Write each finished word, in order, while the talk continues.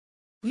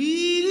Welcome,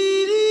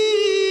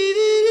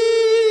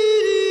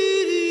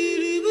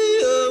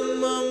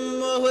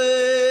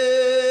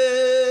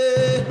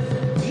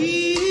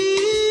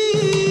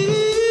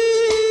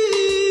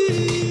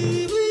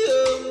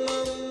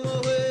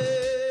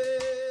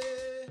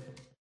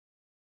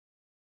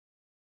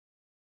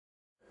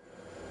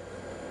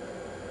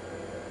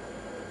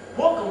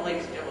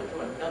 ladies and gentlemen, to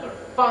another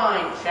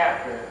fine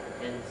chapter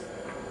in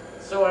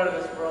So Out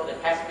of This World It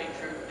Has to Be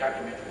True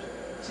documentaries.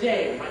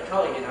 Today, my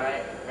colleague and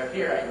I are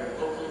here at your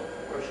local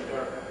grocery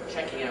store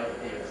checking out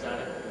the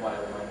exotic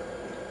wildlife.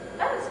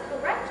 That is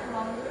correct,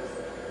 Mongoose.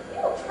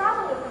 You will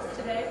travel with us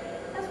today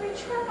as we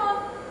trek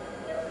off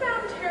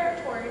newfound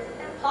territories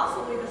and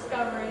possibly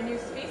discover a new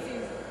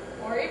species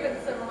or even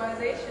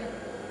civilization.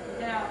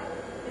 Now,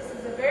 this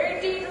is a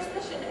very dangerous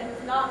mission and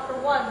is not for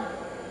one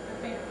the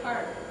faint of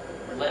heart.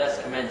 Let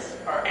us commence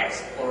our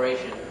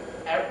exploration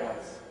at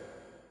once.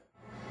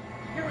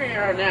 Here we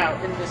are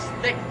now in this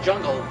thick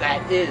jungle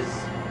that is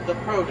the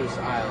produce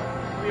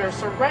aisle. We are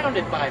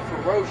surrounded by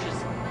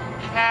ferocious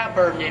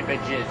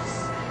cabernivages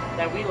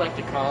that we like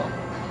to call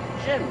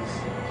gyms.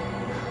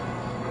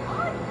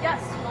 Ah, yes,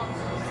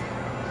 Mongoose.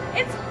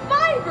 Its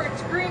vibrant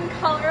green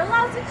color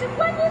allows it to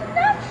blend in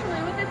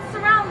naturally with its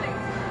surroundings.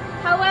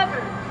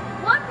 However,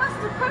 one must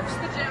approach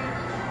the gym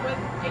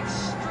with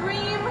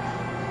extreme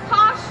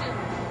caution,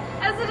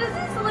 as it is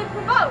easily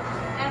provoked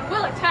and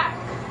will attack,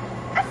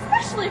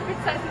 especially if it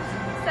senses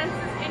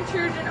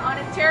intrusion on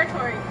its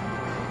territory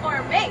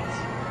or mate.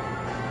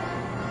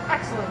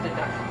 Excellent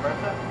deduction,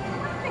 Bertha.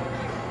 Thank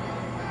you.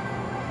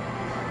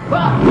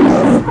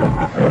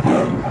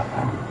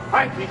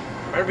 Alright, we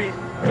better be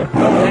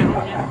going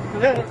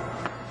down.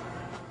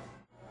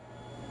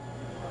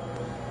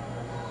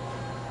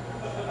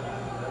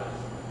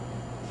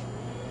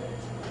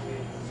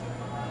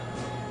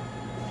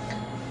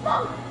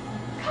 Mom,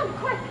 come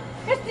quick!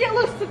 It's the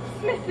elusive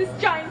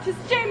Smith's giantess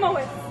Jamo.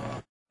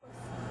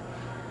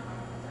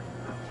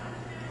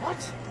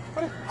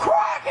 What a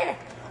cracky!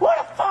 What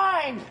a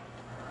find!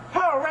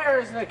 How rare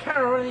is it to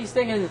encounter one of these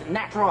things in its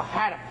natural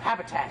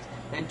habitat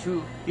and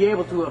to be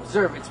able to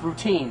observe its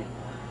routine.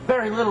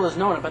 Very little is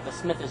known about the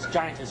Smith's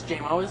giantess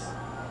Jamo,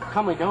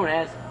 commonly known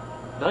as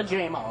the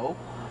Jamo.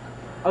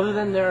 Other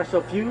than there are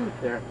so few,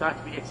 they are thought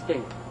to be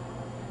extinct.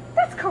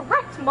 That's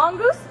correct,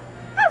 Mongoose.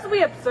 As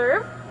we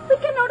observe, we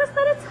can notice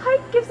that its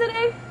height gives it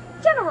a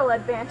general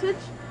advantage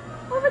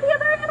over the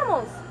other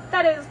animals.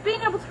 That is,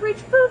 being able to reach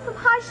food from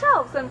high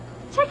shelves and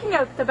checking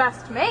out the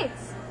best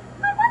mates.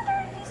 I wonder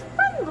if he's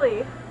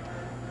friendly.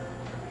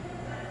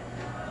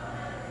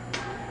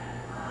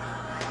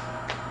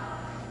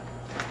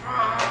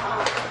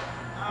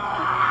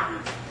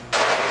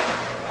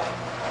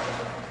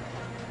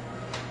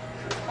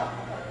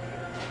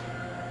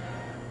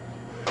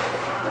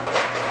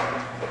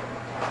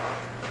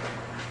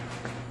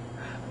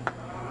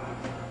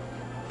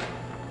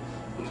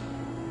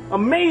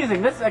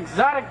 Amazing! This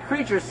exotic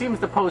creature seems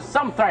to pose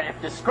some threat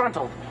if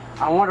disgruntled.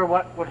 I wonder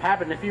what would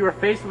happen if you were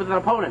faced with an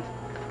opponent.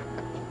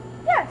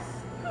 Yes.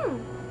 I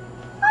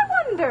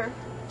wonder.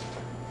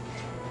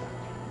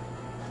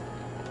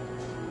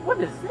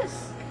 What is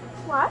this?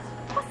 What?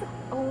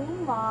 Oh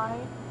my.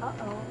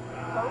 Uh-oh.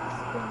 Folks,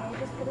 we may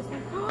just get us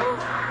in.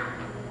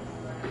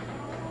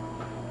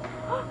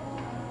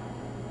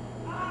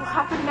 What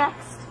happened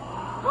next?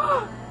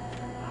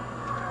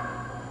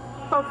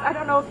 Folks, I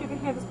don't know if you can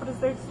hear this, but is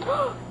there just...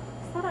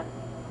 Is that a...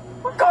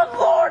 What? Good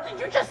Lord! Did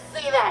you just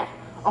see that?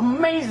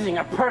 Amazing!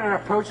 A predator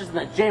approaches and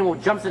the Jamo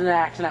jumps into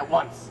action at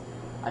once.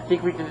 I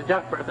think we can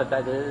deduct, Bertha,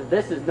 that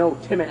this is no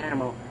timid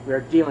animal we are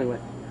dealing with.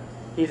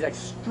 He's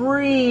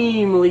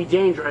extremely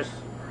dangerous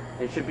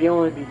and should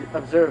only be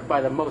observed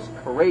by the most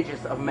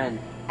courageous of men.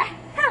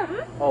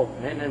 Ahem. Oh,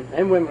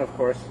 and women, of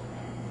course.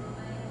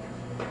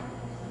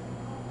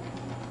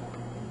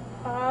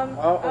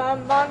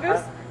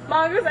 Mongoose?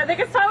 Mongoose, I think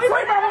it's time we...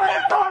 Wait,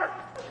 Mama, door!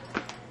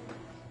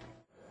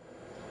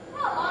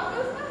 Well,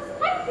 Mongoose, that was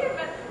quite the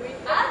adventure we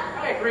had.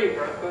 I agree,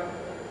 Bertha.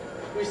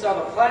 We saw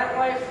the plant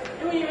life,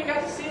 and we even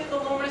got to see the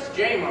Luminous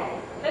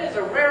Jamo. That is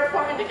a rare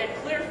find to get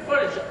clear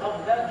footage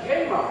of the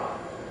Jamo.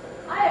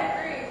 I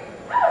agree.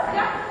 That was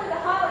definitely the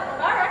highlight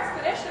of our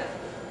expedition.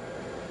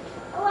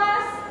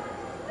 Alas,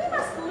 we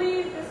must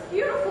leave this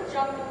beautiful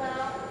jungle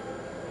now.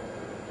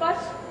 But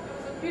it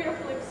was a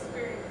beautiful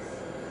experience.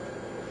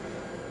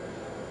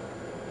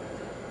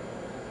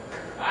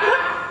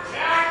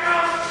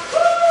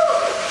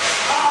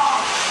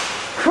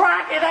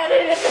 Cracky, that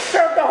idiot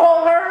disturbed the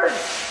whole herd!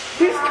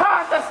 He's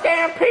caused a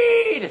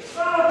stampede!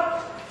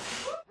 Run,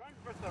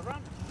 Bertha,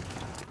 run!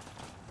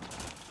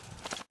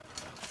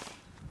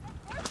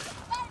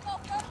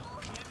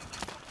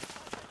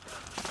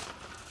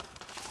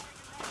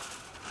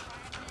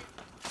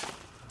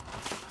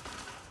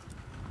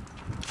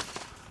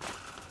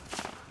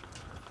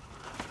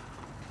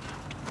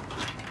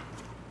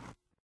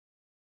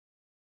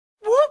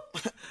 Whoop!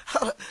 Look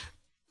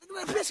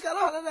at that bitch got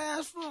all that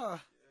ass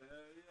for.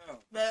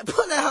 Man,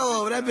 pull that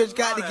hoe over. That bitch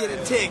got to get a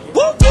ticket.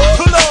 Whoop, whoop.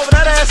 Pull over,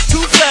 that ass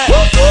too fat.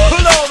 Whoop, whoop.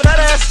 Pull over, that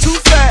ass too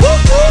fat.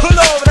 Whoop, whoop. Pull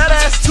over, that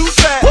ass too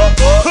fat. Whoop,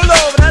 whoop.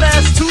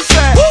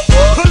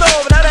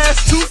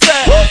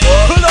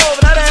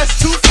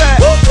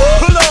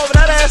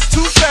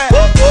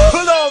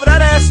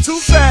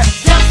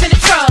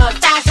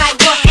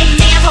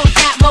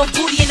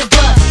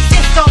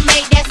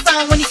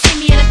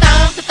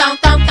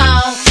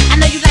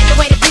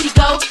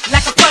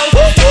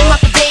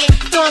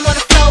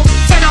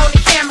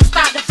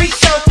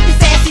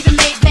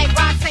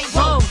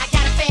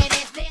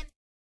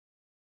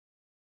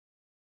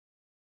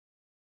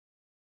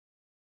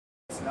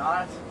 it's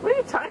not. What are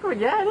you talking about?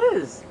 Yeah, it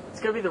is. It's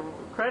gonna be the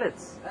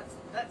credits.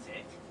 That's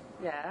it.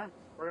 Yeah,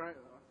 we're gonna.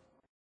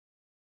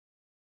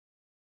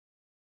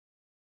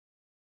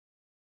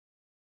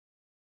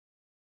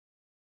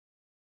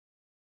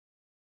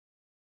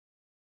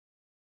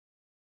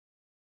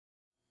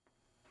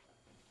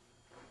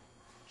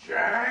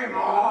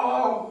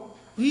 Jamo!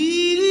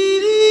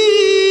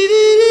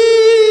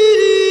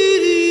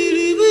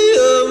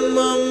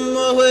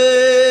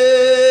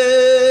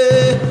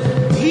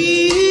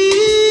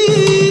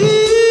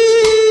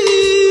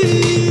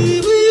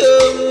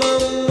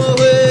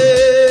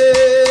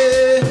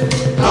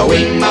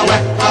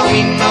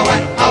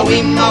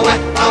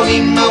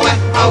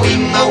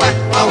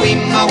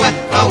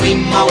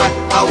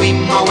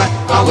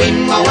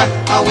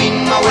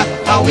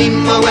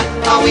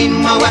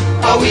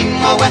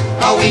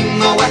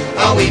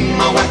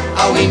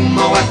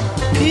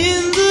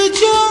 In the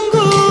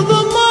jungle,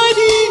 the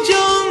mighty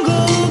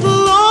jungle, the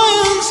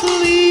lion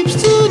sleeps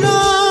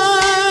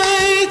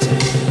tonight.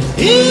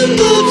 In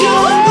the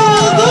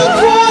jungle, the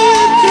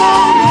quiet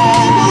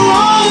jungle, the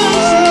lion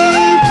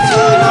sleeps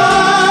tonight.